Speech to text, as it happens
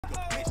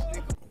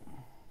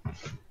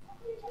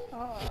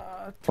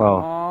Oh, come Well.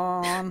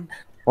 on.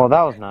 Well,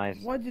 that was nice.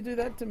 Why'd you do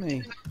that to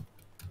me?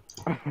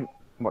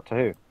 What, to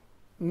who?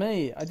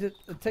 Me. It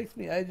takes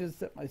me ages to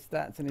set my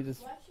stats and he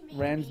just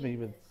rams me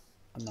with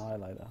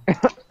Annihilator.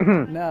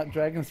 Now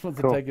Dragonis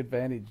wants to take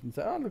advantage and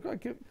say, oh look,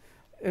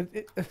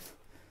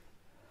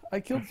 I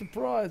killed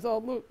Surprise. Oh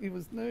look, he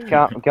was new.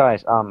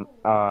 Guys,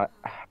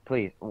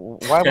 please.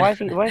 Why is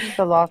this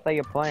the last day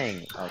you're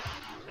playing?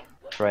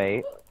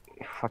 Trey.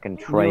 Fucking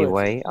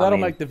Treyway. That'll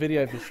make the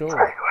video for sure.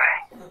 Treyway.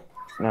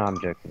 No, I'm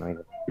joking.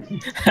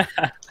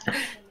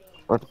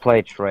 Let's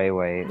play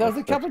Treyway. There was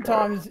a couple of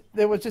times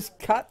there was just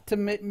cut to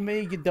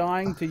me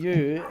dying to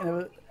you,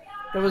 and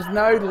there was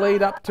no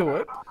lead up to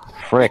it.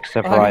 Frick,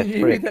 Surprise, I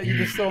knew frick. that you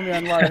just saw me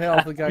on low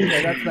health and go,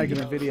 okay, that's making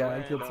a video.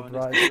 I killed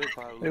Surprise.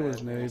 It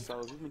was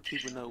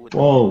noob.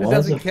 Whoa, It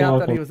doesn't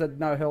count that he was at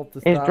no health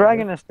to start Is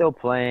Dragonis still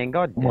playing?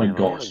 God damn. Oh my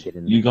gosh,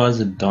 you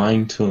guys are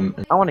dying to him.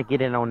 I want to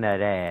get in on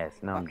that ass.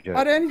 No, I'm joking.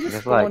 I only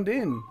just spawned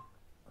in.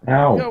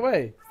 How? Go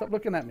away. Stop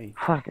looking at me.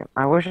 Fucking,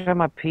 I wish I had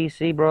my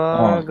PC,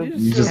 bro. Oh,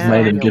 you just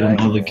made him get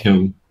another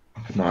kill.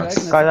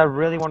 Nice. Guys, I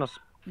really want to...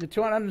 You're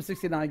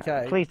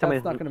 269k. Please tell me...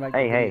 That's not going to make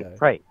Hey, the video.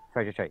 Trey.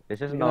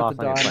 This isn't the last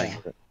time you're playing,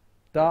 is it?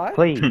 Die?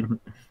 Please.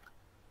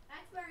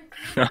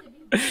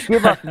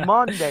 Give us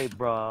Monday,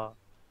 bro.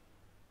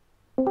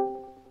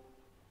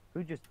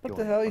 Who just joined? What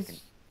the hell?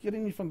 He's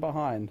getting me from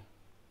behind.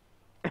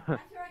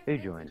 Who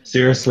joined?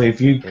 Seriously, if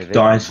you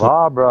die for...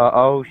 Barbara,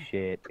 oh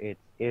shit.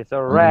 It's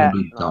a rat.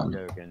 Be No, I'm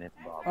done. joking, it's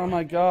Barbara. Oh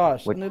my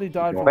gosh. I nearly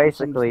died from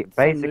Basically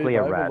some a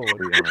noob rat, to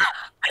overlord. be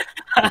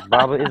honest.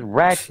 Barbara is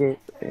ratchet,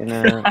 you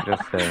know,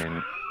 just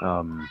saying.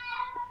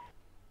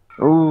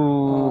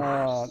 Ooh.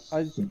 I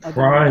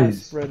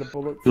Surprise. spread a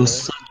bullet You're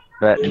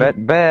there. so...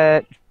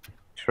 Bet.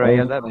 Trey,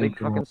 Oh that my big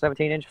God. fucking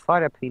 17-inch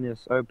fighter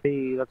penis. OP,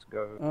 let's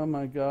go. Oh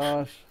my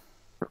gosh.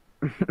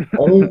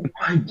 Oh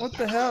my... What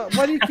the hell?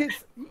 Why do you keep...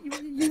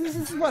 This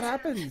is what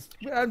happens.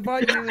 I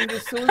invite you and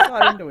just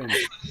suicide into him.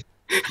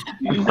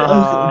 You guys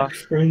are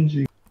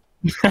cringy.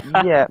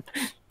 Yeah.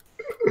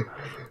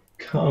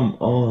 Come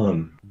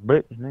on.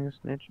 Bitch, nigga,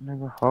 snitch,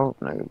 nigga, hoe,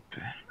 nigga.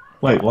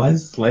 Wait, why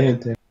is Slayer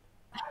dead?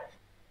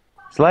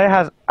 Slayer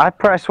has... I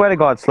swear to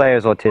God,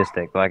 Slayer's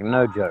autistic. Like,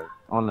 no joke.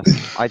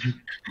 Honestly.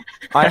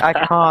 I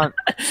can't...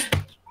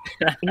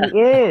 He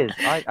is!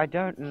 I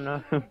don't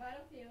know.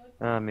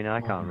 I mean,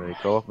 I can't really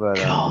talk, but...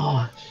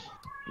 Gosh.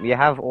 You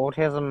have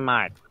autism,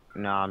 mate?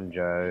 No, I'm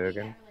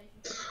joking.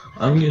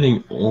 I'm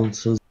getting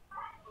answers.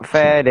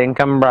 Fair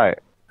income, bro.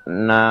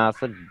 Nah,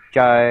 so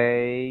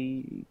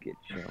Jay... Get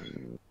your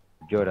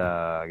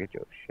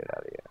shit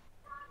out of here.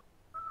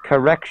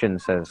 Correction,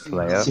 says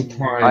Slayer.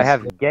 Surprise. I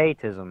have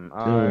gatism.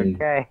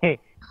 Dude. Okay.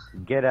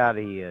 Get out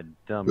of here,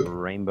 dumb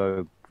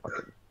rainbow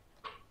fucking...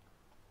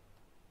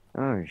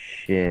 Oh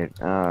shit.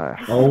 Oh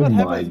What my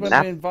happens when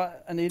god. we invite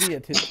an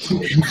idiot to...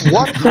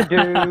 What to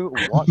do?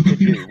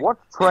 Watch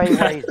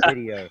Treyway's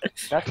video.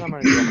 That's what I'm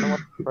gonna do. I'm gonna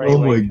watch Treyway's Oh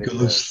my video.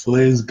 gosh,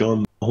 Slayer's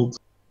gone. I'm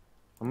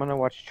gonna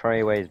watch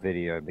Treyway's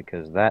video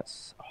because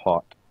that's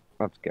hot.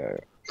 Let's go.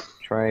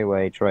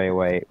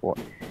 Treyway. What?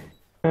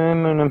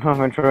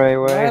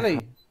 Treyway. Riley!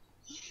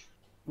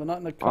 We're not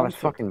in a Oh, there's concert.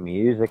 fucking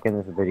music in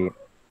this video.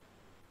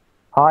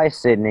 Hi,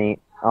 Sydney.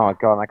 Oh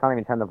god, I can't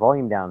even turn the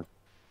volume down.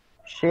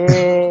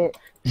 Shit.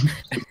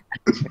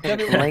 Tell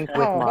me Link with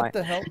my... what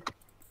the hell?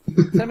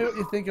 Tell me what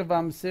you think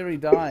of Siri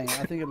dying.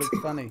 I think it looks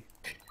funny.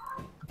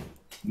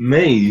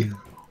 Me?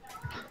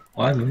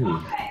 Why me?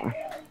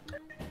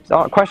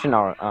 So, question,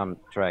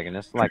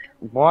 Dragonis. Like,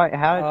 why?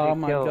 How did Oh you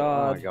my kill?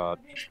 God. Oh my god.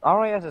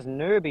 RAS is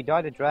noob. He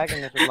died to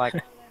Dragonis with like,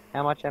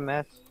 how much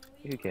MS?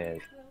 Who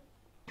cares?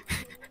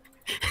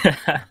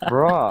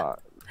 Bruh,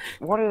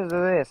 what is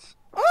this?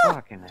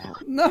 Fucking hell.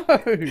 No!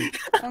 I'm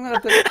gonna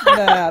have to...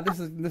 Nah, this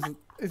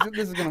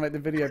is gonna make the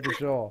video for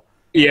sure.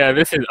 Yeah,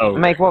 this is over.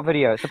 Make what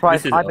video?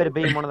 Surprise! This is I better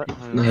be in one of the.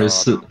 Oh, No, God.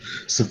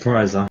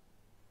 surprise.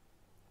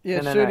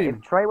 Yeah, No, shoot If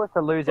him. Trey was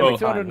to lose every Oh.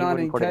 time, he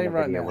wouldn't put it in the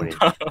 219k video, right would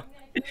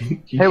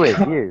he? Who is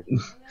you?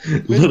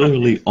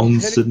 Literally on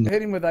Sydney.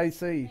 Hit him with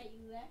AC.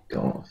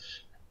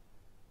 Gosh.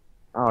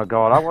 Oh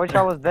god, I wish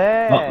I was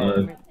there.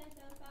 Uh-oh.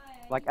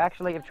 Like,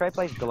 actually, if Trey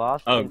plays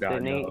Glass Oh, in God,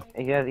 Sydney,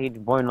 no. he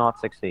will not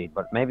succeed.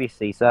 But maybe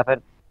Sea Surf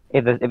it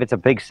if it's a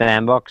big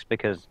sandbox,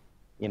 because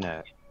you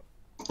know,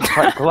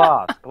 but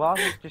Glass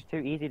is just too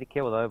easy to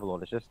kill with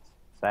Overlord. It's just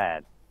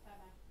sad.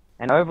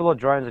 And Overlord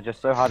drones are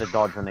just so hard to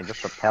dodge when they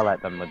just repel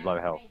at them with low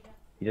health.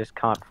 You just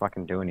can't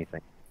fucking do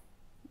anything.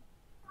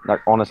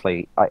 Like,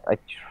 honestly,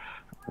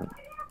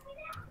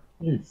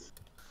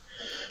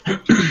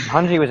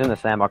 Hunji was in the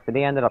sandbox. Did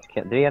he end up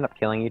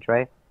killing you,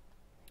 Trey?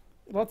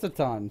 Lots of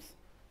times.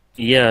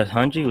 Yeah,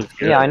 Hanji was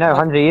good. Yeah, I know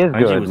Hunji is Hunji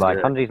good. was Like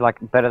good. Hunji's like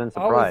better than I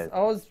Surprise.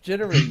 was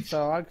jittery,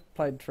 so I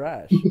played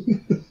trash.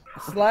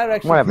 Slayer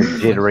actually... Whatever,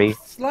 jittery.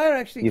 Slayer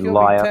actually You killed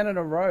liar. me 10 in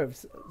a row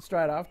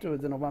straight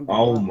afterwards in a 1v1.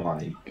 Oh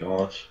my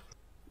gosh.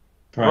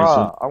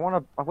 Bruh,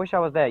 I wish I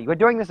was there. You're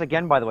doing this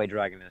again, by the way,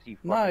 Dragonis. You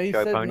No, fucking he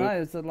show said pony. no,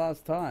 it's the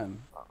last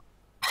time.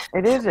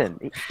 It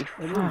isn't. It is.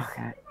 You're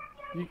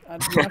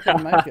not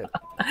gonna make it.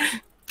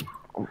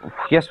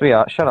 Yes, we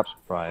are. Shut up,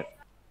 Sprite.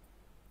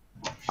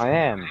 I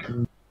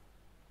am.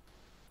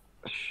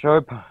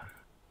 Show.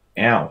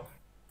 Ow.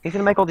 He's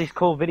gonna make all these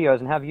cool videos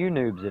and have you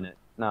noobs in it.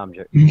 No, I'm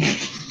joking.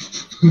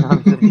 No,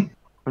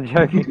 I'm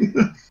joking.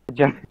 I'm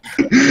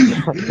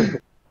joking.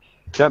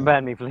 Don't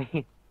ban me,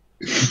 please.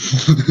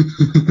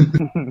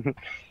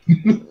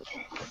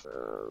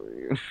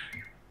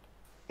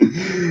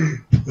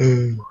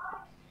 I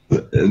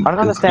don't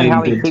understand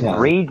how he keeps Oh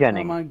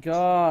regenning. my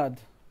god.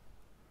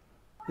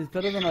 He's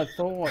better than I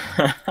thought.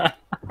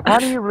 How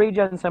do you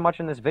regen so much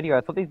in this video?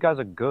 I thought these guys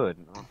are good.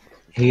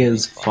 He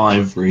has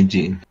 5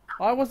 regen.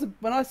 I wasn't,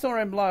 when I saw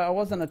him low, I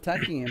wasn't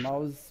attacking him. I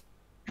was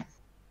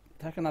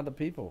attacking other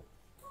people.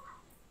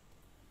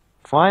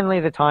 Finally,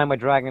 the time where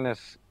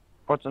Dragonis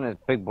puts on his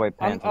big boy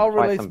pants. I'll and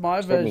fights release some my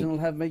Sydney. version. It'll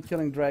have me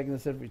killing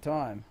Dragonis every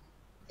time.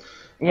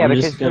 Yeah, I'm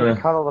because just he's gonna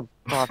gonna- cut all the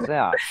parts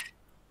out.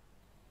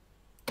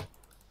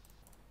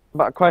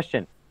 But a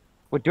question.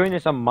 We're doing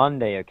this on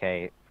Monday,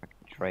 okay? Fucking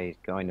Trey's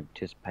going to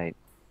participate.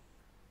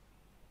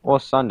 Or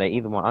Sunday,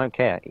 either one. I don't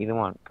care. Either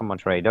one. Come on,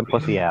 Trey. Don't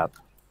pussy out.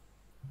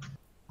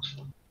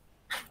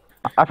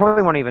 I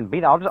probably won't even be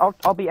there.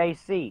 I'll be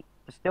AC.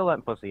 Still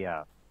don't pussy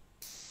out.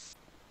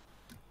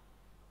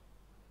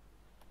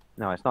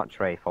 No, it's not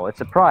Trey's fault. It's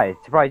Surprise.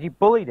 Surprise, you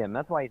bullied him.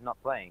 That's why he's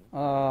not playing.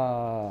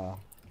 Ah.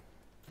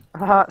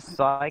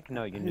 Psych.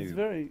 No, you He's knew.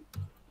 very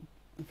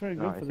good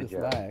No, for it's a this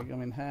joke. lag. I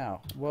mean,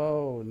 how?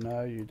 Whoa,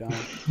 no, you don't.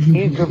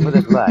 He's good for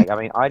this lag. I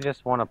mean, I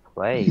just want to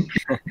play.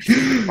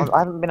 I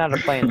haven't been able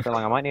to play in so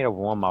long. I might need a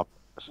warm up.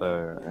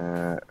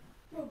 So,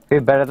 who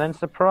better than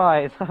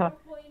Surprise?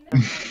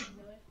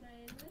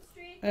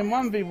 In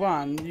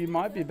 1v1, you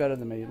might be better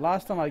than me.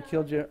 Last time I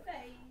killed you,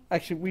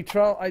 actually,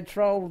 I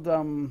trolled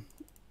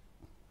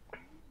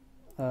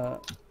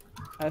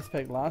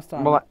Aspect last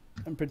time Well,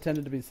 and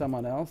pretended to be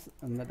someone else,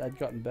 and that I'd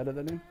gotten better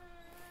than him.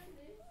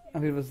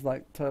 And he was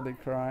like totally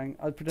crying.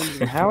 I pretended to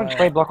be How would Trey.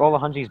 Trey block all the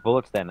Hunji's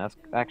bullets then? That's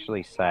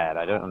actually sad.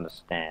 I don't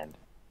understand.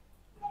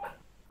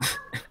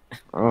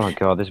 Oh my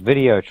god, this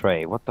video,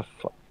 Trey. What the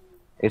fuck?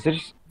 Is it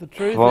just The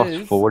truth fast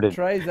is, forwarded?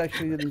 Trey's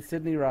actually in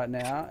Sydney right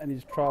now, and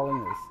he's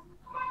trolling us.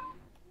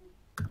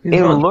 He's It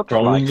not looks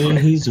trolling like you, it.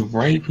 he's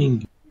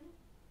raping.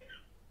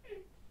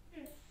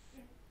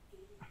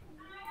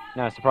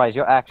 No, Surprise,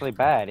 you're actually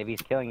bad if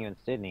he's killing you in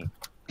Sydney.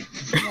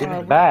 This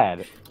No, is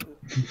bad.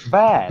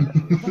 Bad.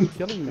 he's not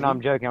killing me. No,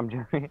 I'm joking, I'm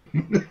joking.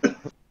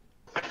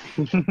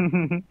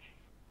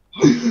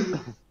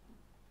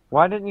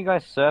 Why didn't you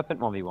guys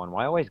Serpent 1v1?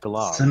 Why always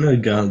glass? So no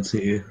guards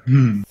here.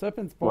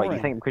 Serpent's What, boring. you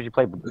think because you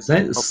play Is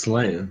that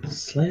Slayer?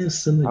 Slayer's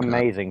still a guard.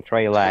 amazing,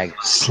 Trey lag. Where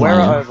Slayer.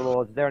 are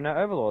overlords? There are no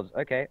overlords.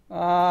 Okay.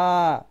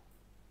 Ah,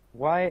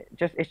 Why?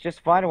 It's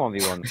just fighter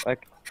 1v1s.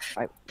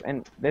 Okay.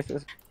 And this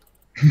is...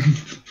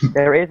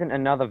 There isn't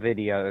another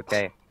video,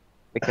 okay?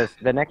 Because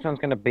the next one's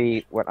gonna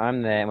be when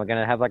I'm there, and we're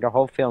gonna have like a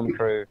whole film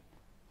crew.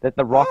 That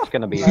The Rock's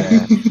gonna be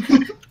there,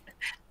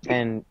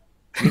 and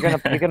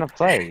you're gonna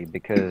play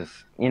because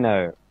you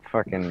know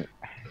fucking.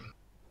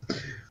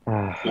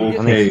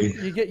 Okay.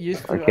 you get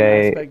used to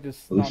Okay. Aspect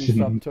just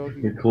non-stop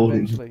talking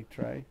Recording. eventually,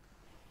 Trey.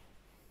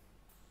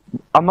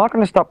 I'm not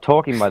gonna stop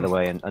talking, by the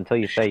way, until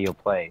you say you'll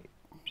play.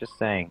 Just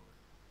saying.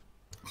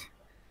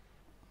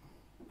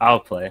 I'll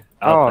play.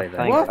 I'll play that.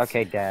 thanks. What?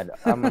 Okay, Dad.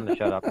 I'm gonna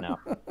shut up now.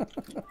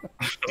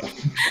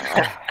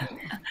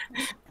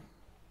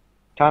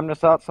 Time to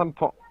start some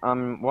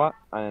what?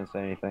 I didn't say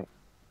anything.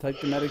 Take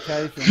the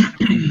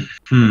medication.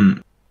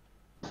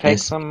 Take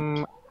Yes.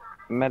 some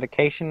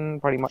medication.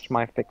 Pretty much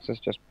my fix is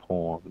just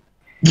porn.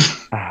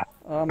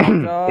 Oh my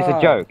god. It's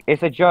a joke.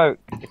 It's a joke.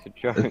 It's a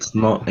joke. It's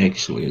not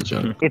actually a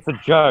joke. It's a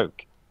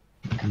joke.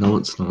 No,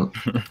 it's not.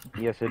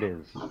 Yes, it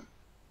is.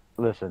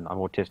 Listen, I'm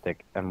autistic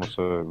and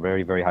also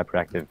very, very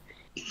hyperactive.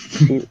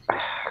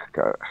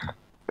 Go.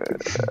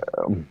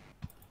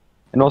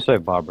 And also,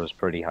 Barbara's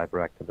pretty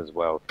hyperactive as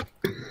well.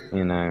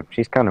 You know,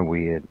 she's kind of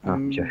weird. No,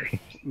 I'm joking.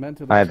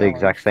 Mentally I have the challenged.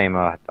 exact same.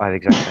 I have the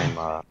exact same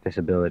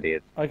disability.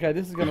 Okay,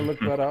 this is going to look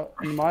better.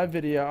 In my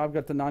video, I've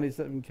got the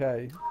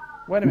 97k.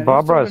 Wait a minute.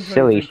 Barbara's he's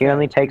silly. She 223K.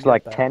 only takes Forget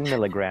like that. 10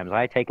 milligrams.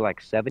 I take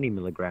like 70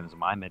 milligrams of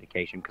my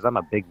medication because I'm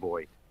a big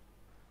boy.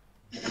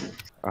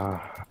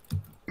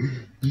 You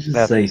just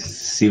That's- say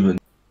 7.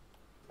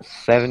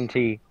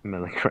 70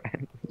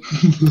 milligrams.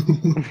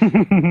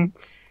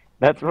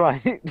 That's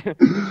right.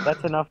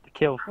 That's enough to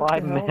kill What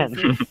 5 the hell men.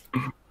 is this?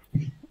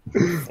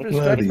 It's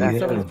Bloody distracting. hell.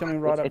 Somebody's coming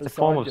right up It's a beside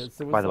form of,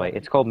 you. by the way, suicide.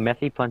 it's called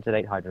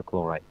methylpentadate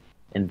hydrochloride.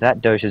 And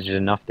that dosage is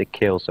enough to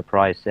kill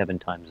Surprise 7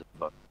 times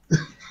over.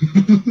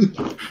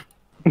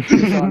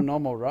 Because I'm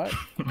normal, right?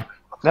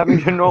 That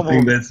means you're I normal.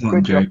 think that's not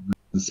Good joke. job.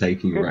 It's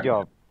taking Good right.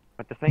 job.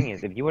 But the thing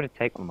is, if you were to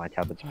take one of my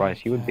tablets, Bryce,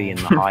 you would be in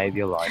the high of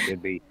your life.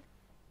 You'd be...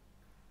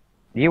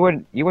 You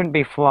wouldn't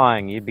be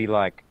flying, you'd be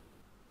like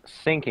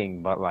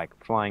sinking, but like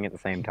flying at the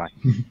same time.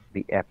 It'd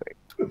be epic.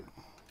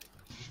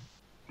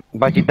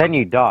 But then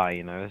you die,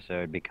 you know, so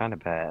it'd be kind of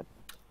bad.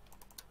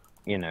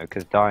 You know,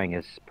 because dying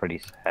is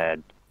pretty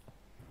sad.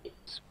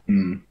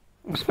 Especially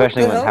What the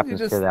when it hell? You happens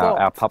just to our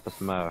stopped. Papa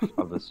Smurf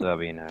of the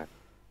server, you know.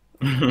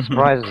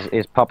 Surprise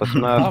is Papa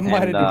Smurf, I'm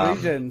waiting to and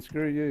regen.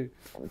 Screw you.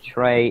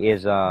 Trey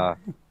is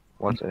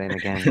what's her name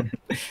again?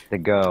 The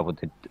girl with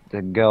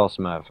the girl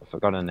Smurf. I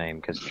forgot her name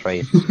because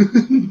Trey's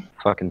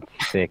fucking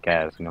thick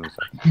ass. You know what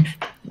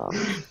I'm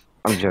saying?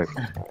 I'm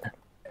joking.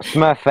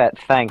 Smurfette,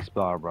 thanks,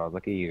 Barbara.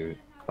 Look at you,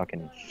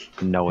 fucking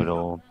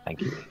know-it-all.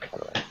 Thank you. By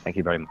the way, thank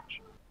you very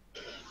much.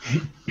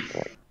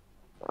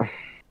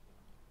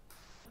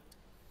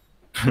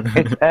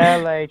 It's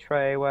LA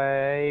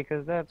Treyway,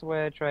 because that's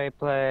where Trey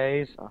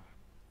plays.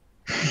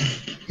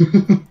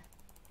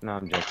 No,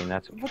 I'm joking.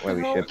 That's where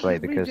we should play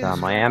because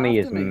Miami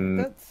is.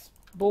 That's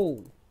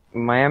bull.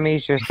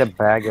 Miami's just a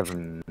bag of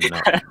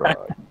nuts,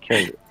 bro.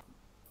 Kill you.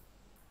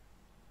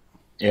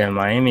 Yeah,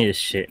 Miami is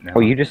shit now. Oh,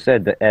 you just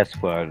said the S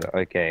word.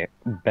 Okay,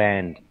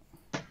 banned.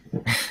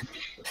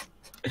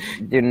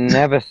 You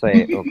never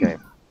say it. Okay,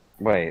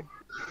 wait.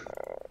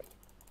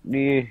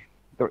 Did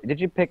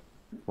you pick?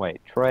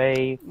 Wait,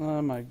 Trey.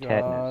 Oh my gosh.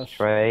 Tetanus.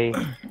 Trey.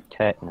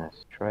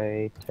 Tetanus.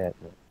 Trey.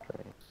 Tetanus.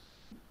 Trey.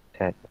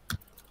 Tetanus.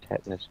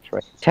 Tetanus.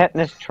 Trey.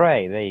 Tetanus.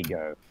 Trey. There you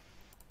go.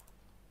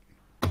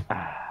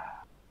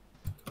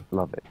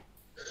 Love it.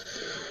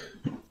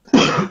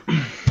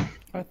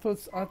 I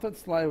thought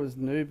Slayer was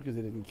new because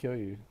he didn't kill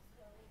you.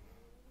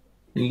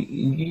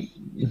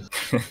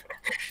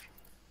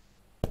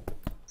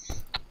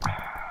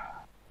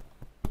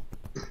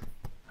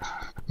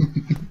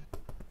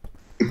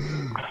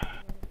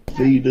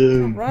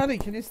 Freedom. Riley,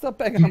 can you stop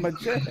banging on my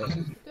chair?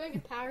 Doing a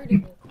power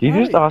dribble. You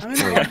just asked I'm me.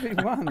 in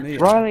 1v1 here.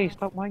 Riley,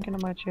 stop wanking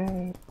on my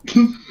chair.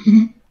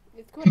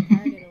 It's called a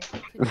power dribble.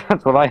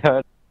 That's what I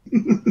heard.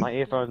 My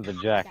earphones are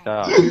jacked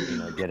up. You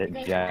know, get it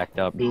jacked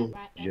up,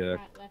 jerk.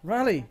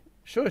 Riley,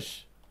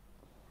 shush.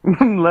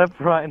 Left,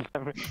 right, and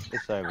left.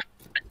 It's over.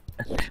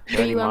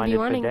 Who you want to be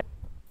wanting?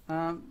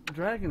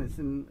 Dragon is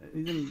in.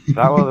 He's in.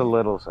 That was a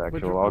little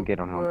sexual. I'll get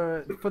on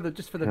him.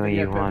 Just for the Who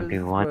video you want, purpose,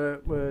 you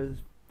want? we're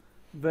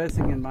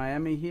versing in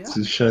Miami here.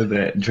 To show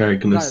that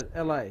Dragonis.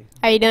 No, LA.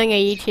 Are you doing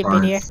a YouTube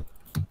video?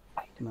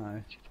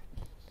 No.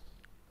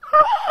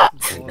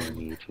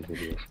 YouTube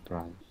video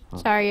surprise. Oh.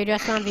 Sorry, you're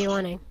just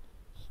 1v1ing.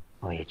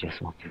 Oh, you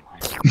just want to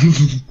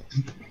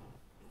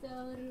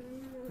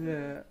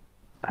Yeah.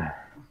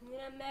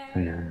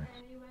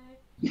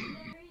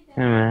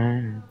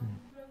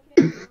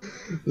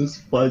 This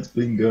fight's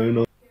been going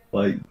on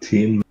like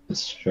 10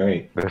 minutes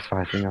straight. We're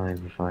fighting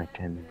on for like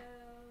 10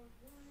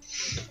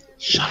 minutes.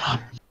 Shut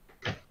up.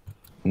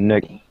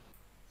 Nick.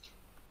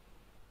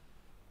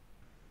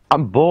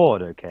 I'm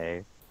bored,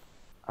 okay?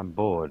 I'm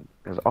bored.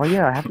 Because, oh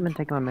yeah, I haven't been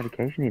taking my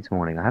medication this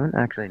morning. I haven't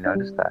actually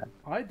noticed that.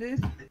 I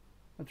did.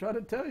 I tried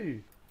to tell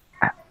you.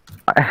 I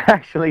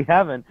actually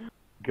haven't.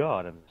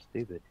 God, I'm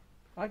stupid.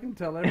 I can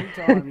tell every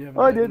time you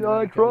haven't. I taken did. your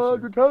I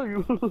tried to medication. tell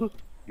you.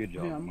 Good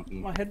job. Yeah,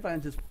 my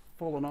headphones just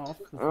fallen off.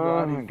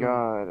 Oh my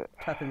god.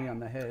 Tapping me on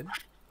the head.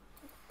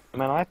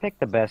 Man, I picked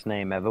the best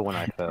name ever when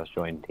I first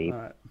joined Teep.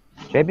 Alright.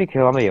 JB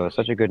Columbia was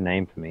such a good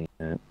name for me.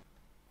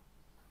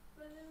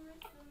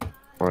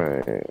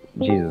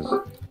 Jesus.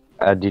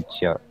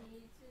 Aditya.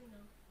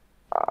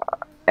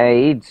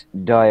 AIDS,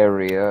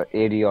 diarrhea,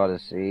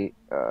 idiocy,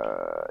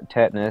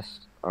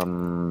 tetanus,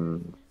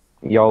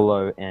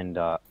 YOLO, and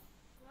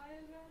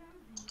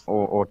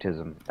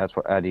autism. That's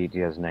what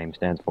Aditya's name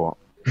stands for.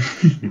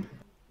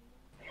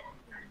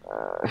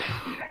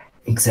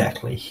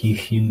 Exactly.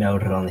 You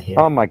nailed it on the head.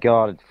 Oh my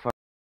god, it's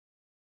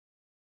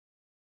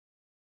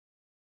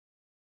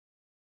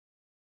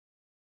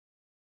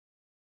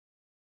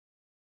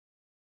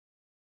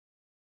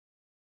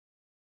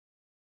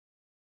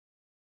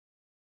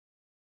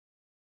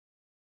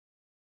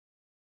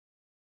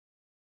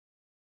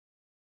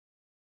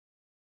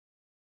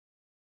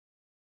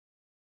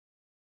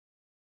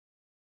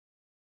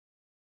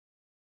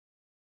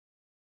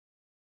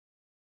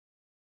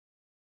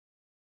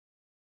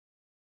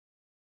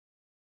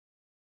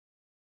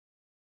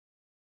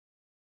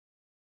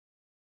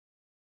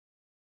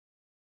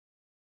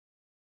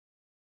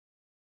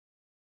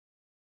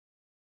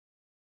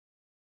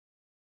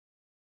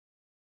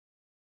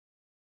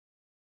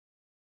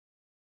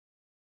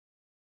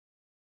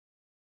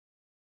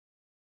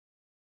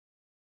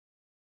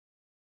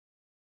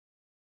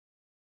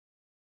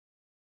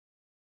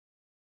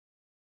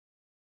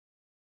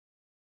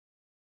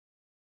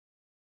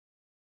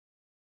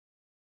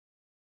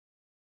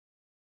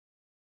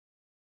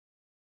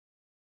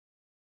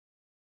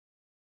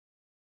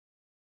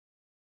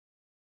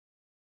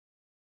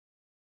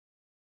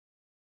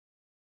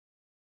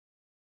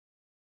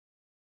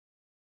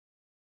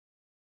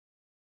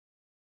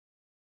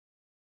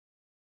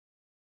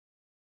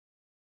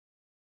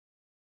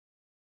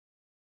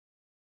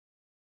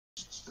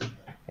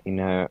you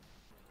know,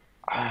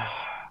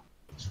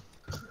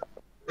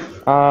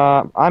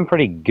 I'm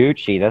pretty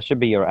Gucci. That should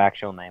be your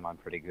actual name. I'm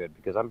pretty good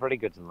because I'm pretty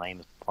good in lame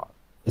as fuck.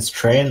 Is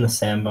Trey in the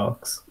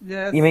sandbox?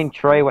 Yes. You mean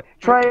Treyway?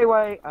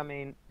 Treyway. I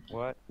mean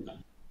what?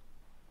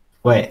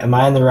 Wait, am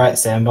I in the right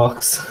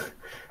sandbox?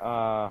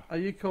 Are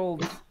you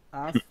called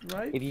Ass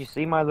rape? If you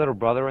see my little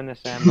brother in the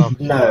sandbox,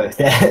 No,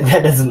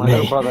 that isn't my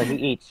little me. brother, he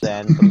eats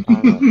sand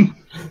sometimes.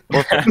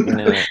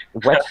 Also,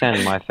 wet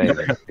sand my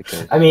favorite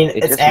because I mean,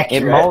 it's just,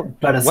 accurate,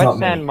 but it's wet not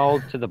sand me.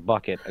 molds to the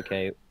bucket.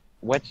 Okay,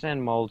 wet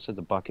sand molds to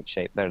the bucket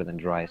shape better than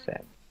dry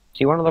sand. So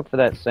you want to look for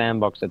that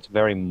sandbox that's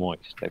very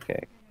moist.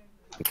 Okay,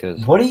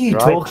 because What are you dry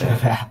talking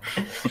sand, about?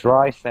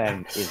 dry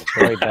sand is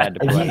very bad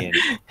to play in.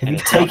 Have and you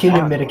it's not taken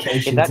your fun.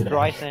 medication If that today?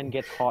 dry sand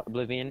gets hot,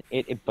 Oblivion,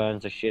 it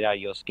burns the shit out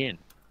of your skin.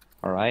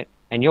 Alright?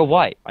 And you're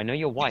white. I know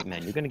you're white,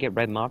 man. You're gonna get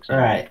red marks on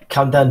you. Alright,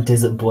 calm down,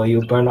 desert boy.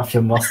 You'll burn off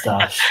your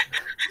mustache.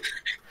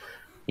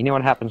 You know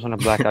what happens when a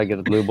black guy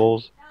gets blue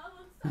balls?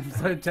 I'm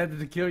so tempted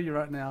to kill you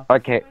right now.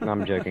 Okay, no,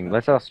 I'm joking.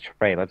 Let's ask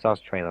Trey.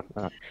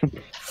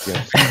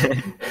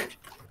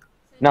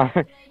 No,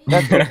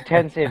 that's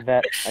intensive.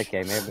 That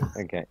okay, maybe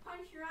okay.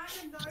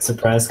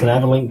 Surprise, can I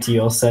have a link to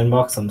your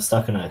sandbox? I'm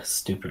stuck in a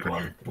stupid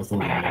one with all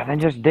the Then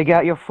just dig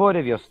out your foot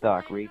if you're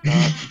stuck,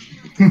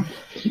 retard.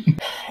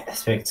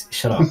 Expect,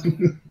 shut up.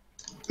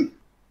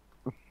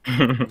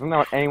 Isn't that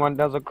what anyone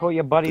does? Or call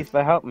your buddies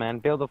for help, man.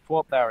 Build a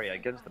fort barrier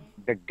against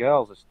the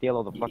girls who steal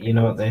all the fucking. You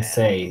know what they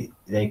say?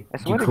 I You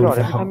swear to call God, for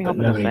every help, time you but hop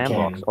in the nobody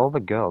sandbox, can. all the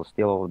girls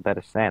steal all the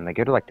better sand. They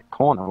go to like the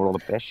corner where all the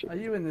best shit. Are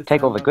you in this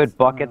Take all the good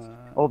sandbox? buckets,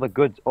 all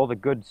the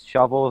good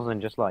shovels,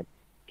 and just like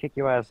kick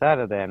your ass out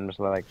of there, and just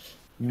like,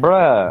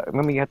 bruh.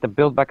 Remember, you have to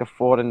build back a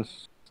fort and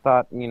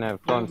start,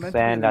 throwing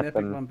sand at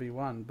them.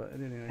 1v1, but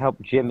anyway.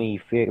 Help Jimmy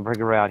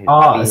figure out his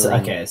Oh, feelings.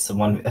 okay.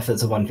 So if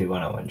it's a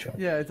 1v1, I won't join.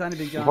 Yeah, it's only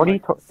been going What are you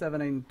like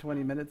 17,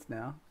 20 minutes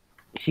now.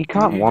 She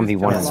can't You 1v1 just in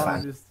come That's along fine.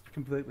 and just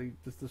completely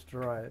just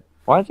destroy it.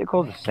 Why is it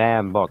called a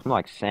sandbox? More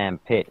like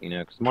sand pit,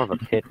 because it's more of a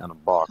pit than a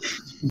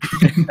box.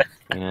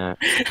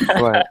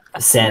 But,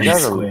 Sand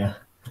There's a- square.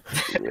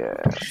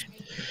 yeah.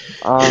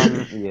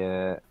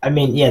 Yeah. I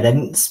mean, yeah, they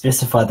didn't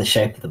specify the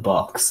shape of the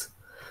box.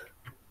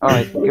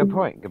 Alright, good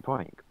point.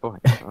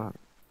 Alright.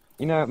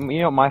 You know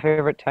what my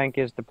favorite tank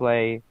is to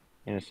play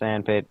in a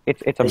sand pit?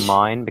 It's a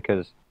mine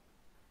because,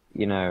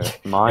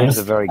 mines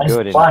are very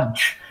good in...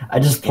 I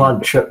just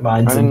plant trip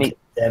mines and Underneath-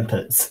 sand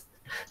pits.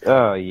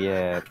 Oh,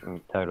 yeah,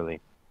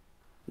 totally.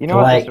 You know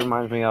what Like, this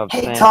reminds me of?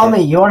 Hey, Sand Tommy,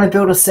 pit? you want to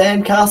build a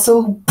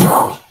sandcastle?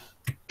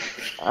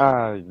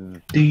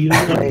 Do you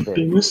want to Maybe. be a How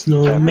do you do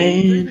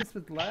snowman? this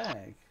with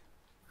lag?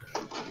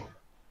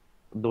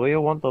 Do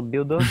you want to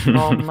build a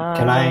snowman?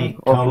 Can I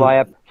Or come fly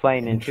a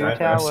plane and into a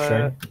try verse tower?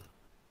 Trey?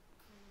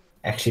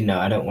 Actually, no,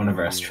 I don't want to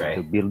verse To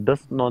Trey. build a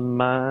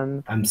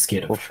snowman. I'm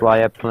scared Or of Trey. fly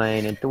a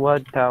plane into a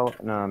tower.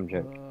 No, I'm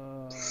joking.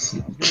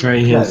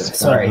 Trey No, has.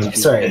 sorry.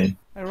 Hey,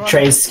 Ryan,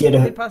 Trey's scared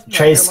can of- you pass me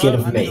Trey's that scared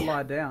pillow? of I need me. to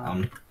lie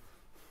down.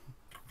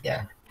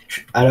 Yeah.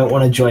 I don't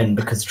want to join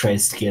because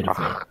Trey's scared of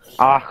me.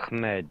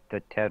 Ahmed, the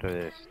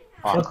terrorist.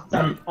 Fuck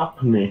them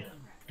up me.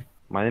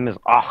 My name is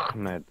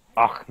Ahmed.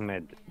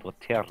 Ahmed, the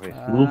terrorist.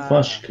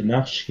 Lufash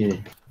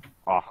Kanashki.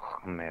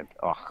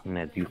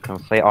 Ahmed. You can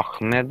say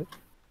Ahmed.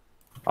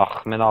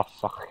 Ahmed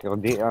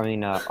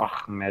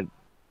Ahmed.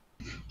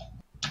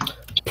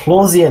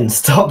 Plausian,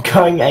 stop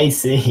going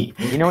AC.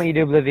 You know what you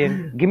do,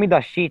 Oblivion? Give me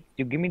the sheets.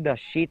 You give me the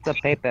sheets of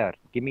paper.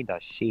 Give me the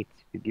sheets.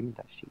 You give me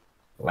the sheets.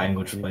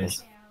 Language,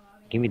 please.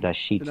 Give me the You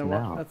sheets know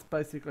what? now. That's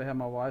basically how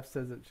my wife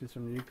says it. She's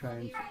from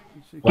Ukraine.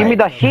 Give me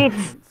the Wait.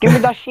 sheets. Give me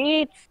the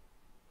sheets.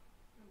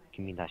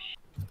 Give me the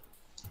sheets.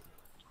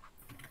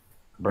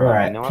 Bro,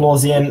 Alright, you know what?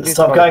 Plausian, This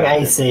stop going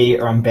podcast- AC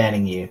or I'm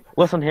banning you.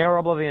 Listen here,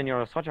 Oblivion.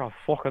 You're such a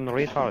fucking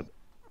retard.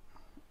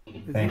 Is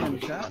he Thank in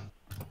chat?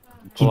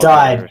 He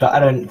died, but I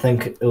don't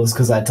think it was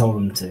because I told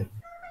him to.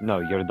 No,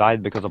 you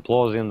died because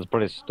Applausian's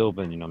pretty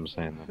stupid, you know what I'm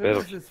saying? Who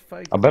is this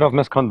fake? A bit of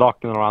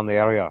misconducting around the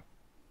area.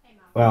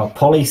 Well,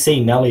 Polly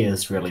C. Nelly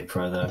is really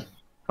pro though.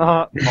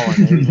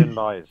 Polynesian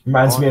dies.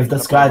 Reminds me of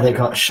this guy that got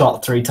Polynesian.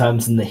 shot 3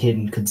 times in the head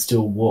and could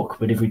still walk,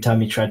 but every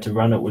time he tried to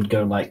run it would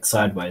go like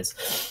sideways.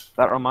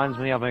 That reminds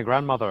me of my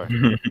grandmother.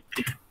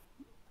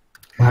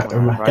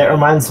 That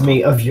reminds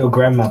me of your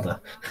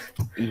grandmother.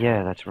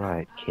 Yeah, that's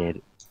right,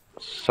 kid.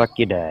 Suck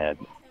your dad.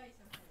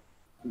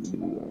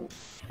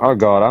 Oh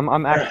god,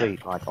 I'm actually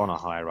like on a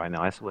high right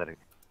now, I swear to.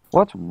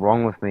 What's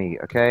wrong with me,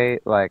 okay?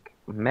 Like,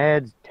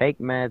 meds, take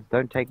meds,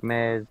 don't take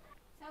meds.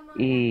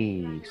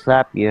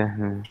 Slap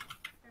you.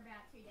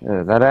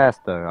 That ass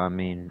though, I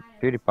mean,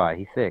 PewDiePie,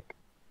 he's sick.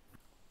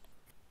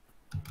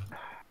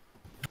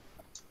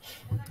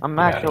 I'm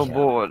actual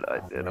bored. I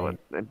don't know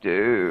what to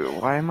do.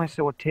 Why am I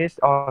so autistic?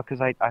 Oh,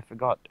 because I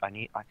forgot. I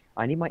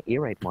need my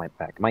earache mic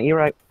back. My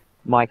earache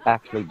mic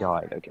actually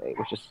died. Okay,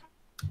 which is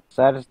the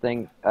saddest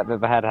thing I've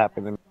ever had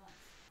happen to me.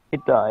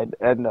 It died,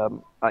 and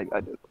I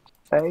didn't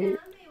say.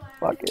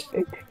 Fuck it.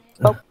 It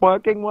stopped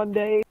working one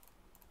day,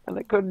 and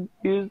I couldn't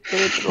use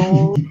it at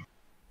all.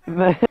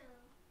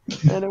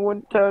 And it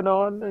wouldn't turn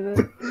on,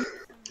 and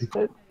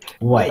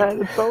Wait.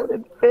 and it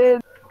voted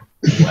in.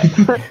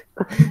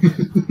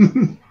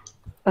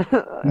 I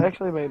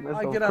actually made I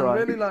myself get cry. on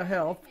really low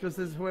health because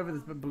there's whoever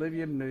this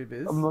Oblivion noob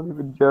is. I'm not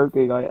even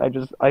joking.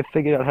 I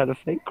figured out how to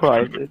fake cry.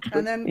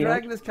 And then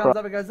Dragonis comes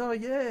up and goes, "Oh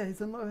yeah,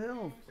 he's in low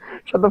health."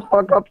 Shut the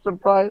fuck up,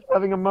 Surprise.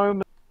 Having a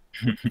moment.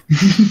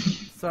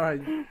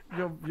 Sorry,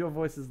 your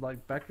voice is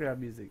like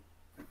background music.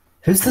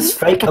 Who's this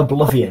fake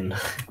Oblivion?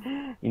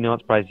 You know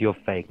what, Surprise? You're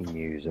fake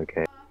news,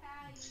 okay?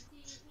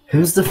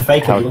 Who's the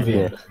fake How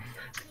Oblivion? dare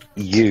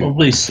you?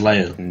 Probably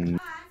Slayer.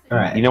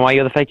 Alright. You know why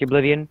you're the fake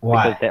Oblivion?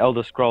 Why? Because the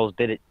Elder Scrolls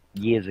did it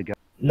years ago.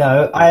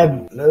 No,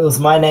 it was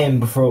my name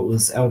before it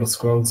was Elder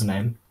Scrolls'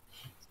 name.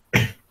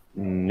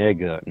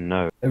 Nigga,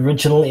 no.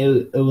 Originally,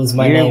 it was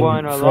my you name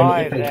weren't for an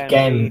alive epic then,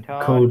 game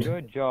retard. called...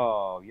 Good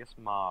job, you're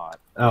smart.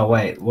 Oh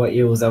wait, what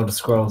year was Elder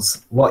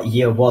Scrolls? What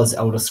year was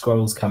Elder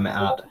Scrolls coming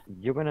out?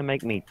 You're gonna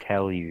make me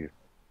tell you.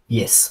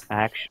 Yes.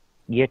 Actually,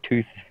 year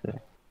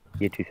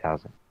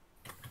 2000.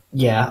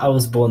 Yeah, I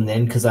was born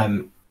then because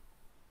I'm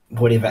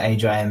whatever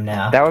age I am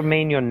now. That would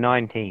mean you're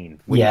 19.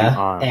 Which you Yeah,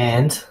 aren't.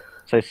 and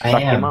So I suck your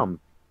am. mum.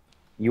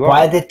 You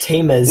why are. are the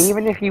teamers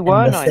Even if you in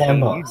were the 19,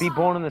 sandbox? you'd be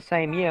born in the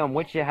same year in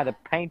which you had it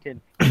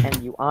painted,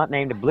 and you aren't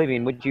named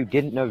Oblivion, which you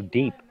didn't know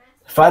Deep.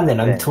 Fine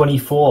then, I'm Then.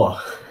 24.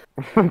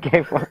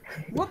 Okay, fine.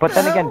 What But the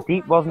then hell? again,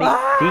 Deep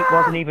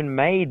wasn't even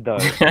made though,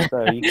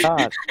 so you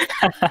can't.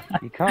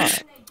 You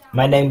can't.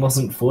 My name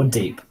wasn't for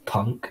Deep,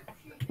 punk.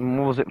 And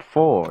what was it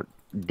for?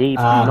 Deep,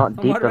 Ah. not I'm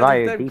deep wondering that I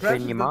if owe Dave deeper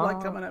Crashes in your don't like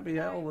mom. coming at me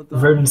all the time.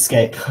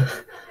 RuneScape.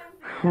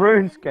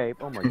 RuneScape,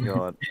 oh my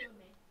god.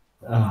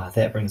 Oh,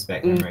 that brings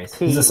back memories.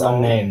 Who's this lol.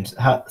 unnamed?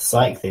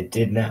 Psych, they're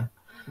dead now.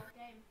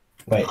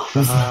 Wait,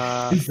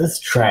 who's this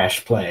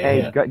trash player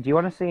Hey, here? do you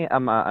want to see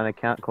an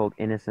account called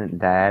Innocent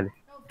Dad?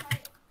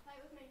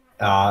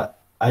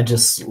 I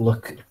just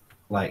look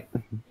like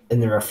in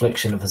the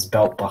reflection of his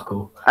belt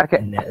buckle. Okay.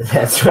 And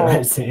that's what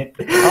I said.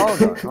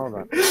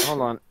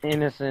 Hold on.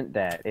 Innocent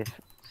Dad. It's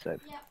so.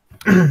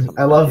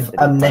 I love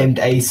unnamed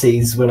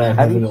ACs when I'm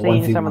Have having you a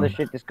seen 1v1. some of the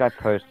shit this guy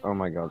posts? Oh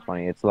my god, it's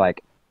funny. It's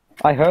like,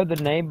 I heard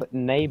the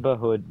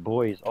neighborhood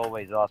boys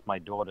always ask my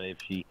daughter if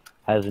she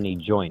has any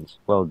joints.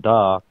 Well,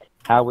 duh.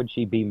 How would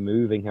she be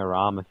moving her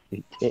arm if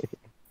she did?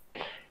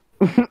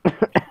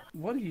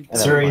 What are you doing?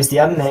 Sorry, is the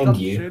unnamed Stop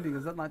you? shooting.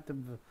 Is that like the...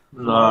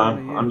 No,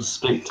 I'm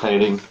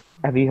spectating.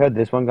 Have you heard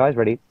this one, guys?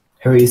 Ready?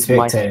 Who are you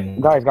spectating?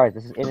 Guys,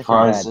 this is Innocent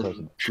Surprise. Dad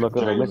person. Look,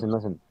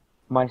 listen.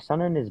 My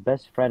son and his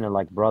best friend are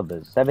like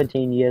brothers.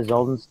 17 years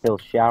old and still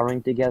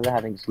showering together,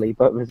 having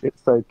sleepovers.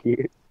 It's so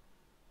cute.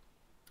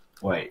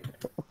 Wait,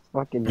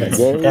 Fucking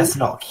gay. that's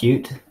not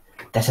cute.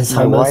 That is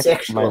My wife-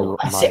 homosexual.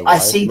 my I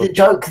see the wife-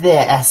 joke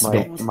there,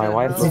 Aspect. My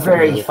wife It's looked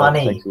very at me with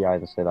funny. her sexy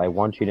eyes and said, "I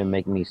want you to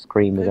make me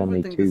scream with only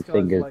Everything 2 this guy's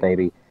fingers, like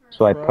baby."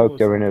 So I pro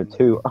poked or her in her something.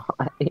 2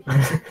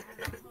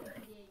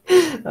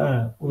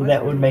 eyes. Well,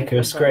 that would make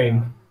her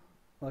scream.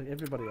 Like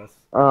everybody else.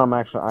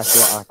 Actually,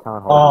 I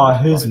can't hold Oh, it.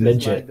 who's Probably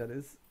this midget? lag, that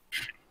is.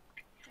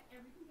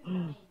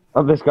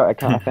 Oh, this guy, I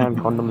found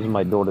condoms in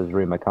my daughter's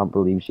room. I can't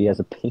believe she has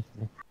a penis.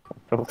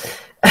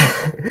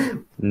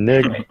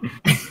 Nigga.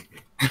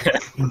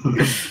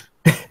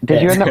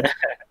 Did you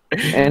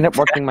end up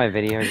watching my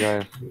video,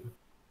 guys?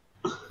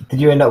 Did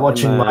you end up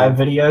watching No. my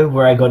video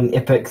where I got an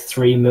epic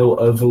 3 mil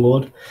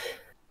overlord?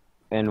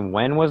 And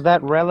when was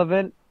that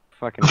relevant?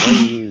 Fucking what are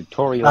you,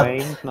 Tory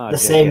Lanez? No, The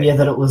same year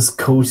that it was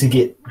cool to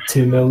get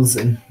 2 mils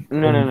and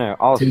No.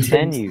 I'll 2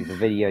 send tens. you the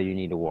video you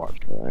need to watch.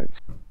 Alright.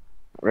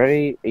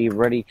 Ready? Are you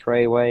ready,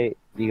 Treyway?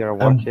 You gonna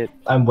watch it?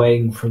 I'm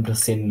waiting for him to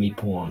send me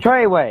porn.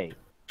 Treyway!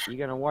 You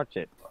gonna watch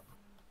it?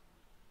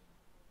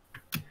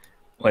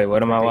 Wait,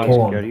 what am I watching?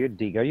 Porn. Go to your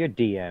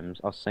DMs.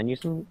 I'll send you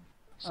some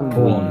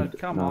Porn. weed.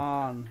 Come No.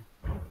 on.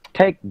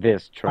 Take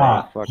this, Trey.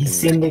 Fucking...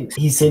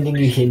 He's sending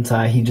you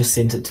hentai. He just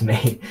sent it to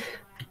me.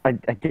 I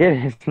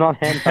did. It's not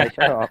hentai.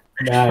 Shut up.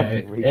 No,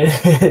 it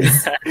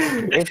is.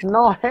 It's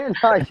not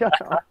hentai.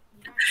 Shut up.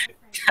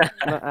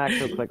 No,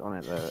 actually, click on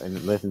it though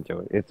and listen to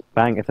it. It's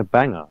a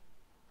banger.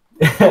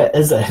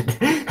 Is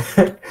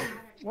it?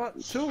 What?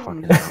 Two of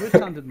them just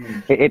witch-hunted me.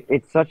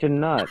 It's such a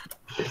nut.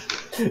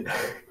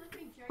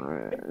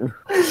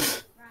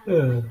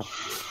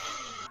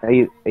 Are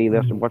you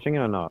left watching it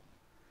or not?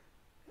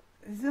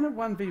 He's in a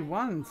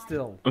 1v1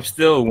 still. I'm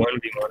still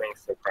 1v1ing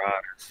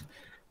Surprise.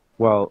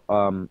 Well,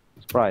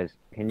 Surprise,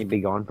 can you be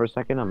gone for a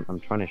second? I'm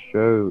trying to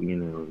show,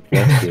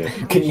 guess here.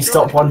 Can you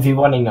stop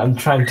 1v1ing? I'm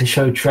trying to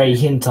show Trey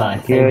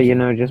hentai.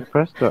 Yeah, just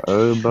press the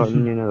O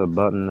button, the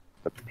button,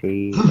 the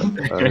P,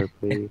 the O,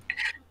 P.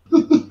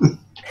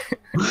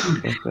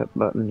 Press that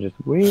button just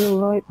real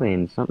lightly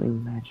and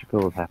something magical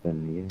will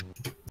happen,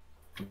 yeah.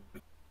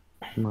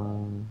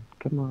 Come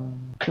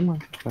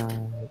on,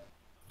 Surprise.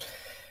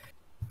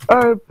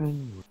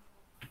 Open.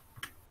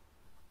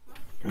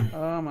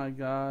 Oh my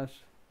gosh.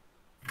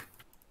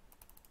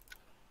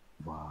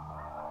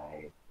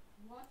 Why?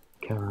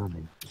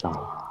 Come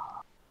inside.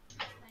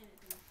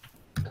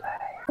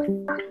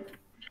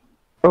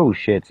 Oh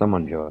shit,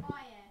 someone joined.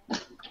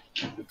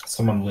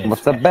 Someone left.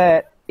 What's the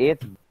bet?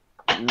 It's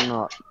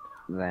not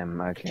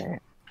them, okay.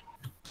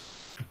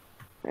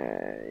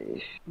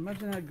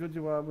 Imagine how good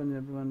you are when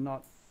you're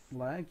not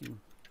lagging.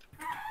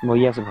 Well,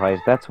 yeah, Surprise.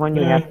 That's when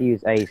you have to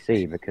use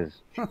AC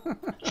because...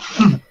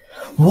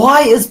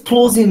 Why is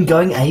Plausian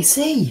going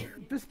AC?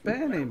 Just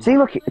ban him. See,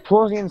 look,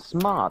 Plausian's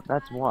smart,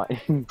 that's why.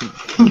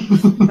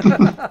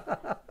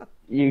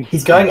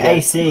 He's going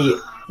AC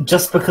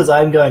just because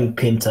I'm going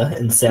Pinter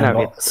in No,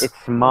 Sandbox. it's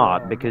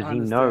smart Oh, because I he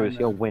understand knows that.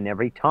 he'll win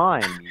every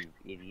time,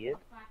 you idiot.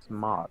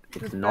 Smart. It's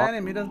Just not ban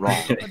him. He doesn't. wrong.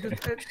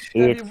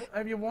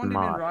 Have you warned him in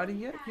smart. writing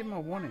yet? Give him a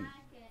warning.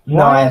 No,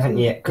 Why I is haven't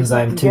he- yet because he-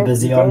 I'm he too gave-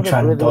 busy he on gave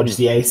trying to Oblivion. dodge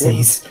the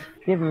ACs.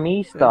 Give me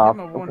Yeah, stuff.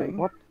 give him a warning.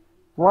 What?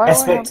 Why?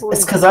 Aspect,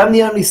 it's because I'm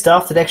the only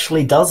staff that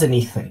actually does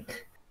anything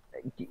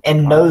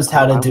and knows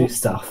how to do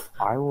stuff.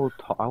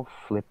 I'll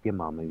flip your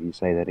mum if you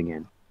say that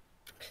again.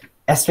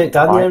 Aspect,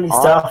 I'm the only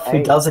staff who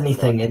hey, does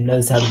anything and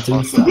knows how to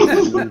do stuff.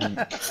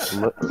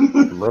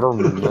 Little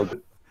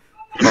nigga.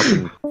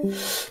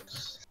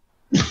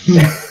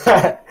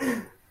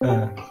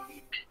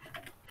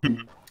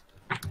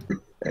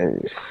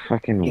 Fucking.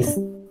 Fucking. He's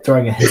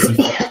throwing a hissy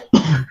fit.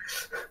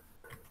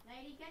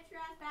 Lady, get your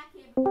ass back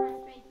here before I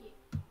spank you.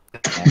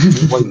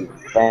 What are you,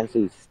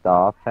 fancy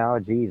star power?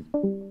 Jeez.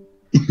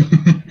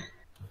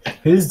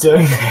 Who's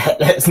doing that?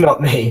 That's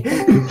not me.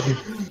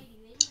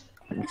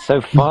 It's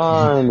so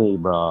funny,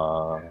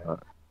 bro.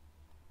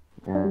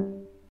 Yeah.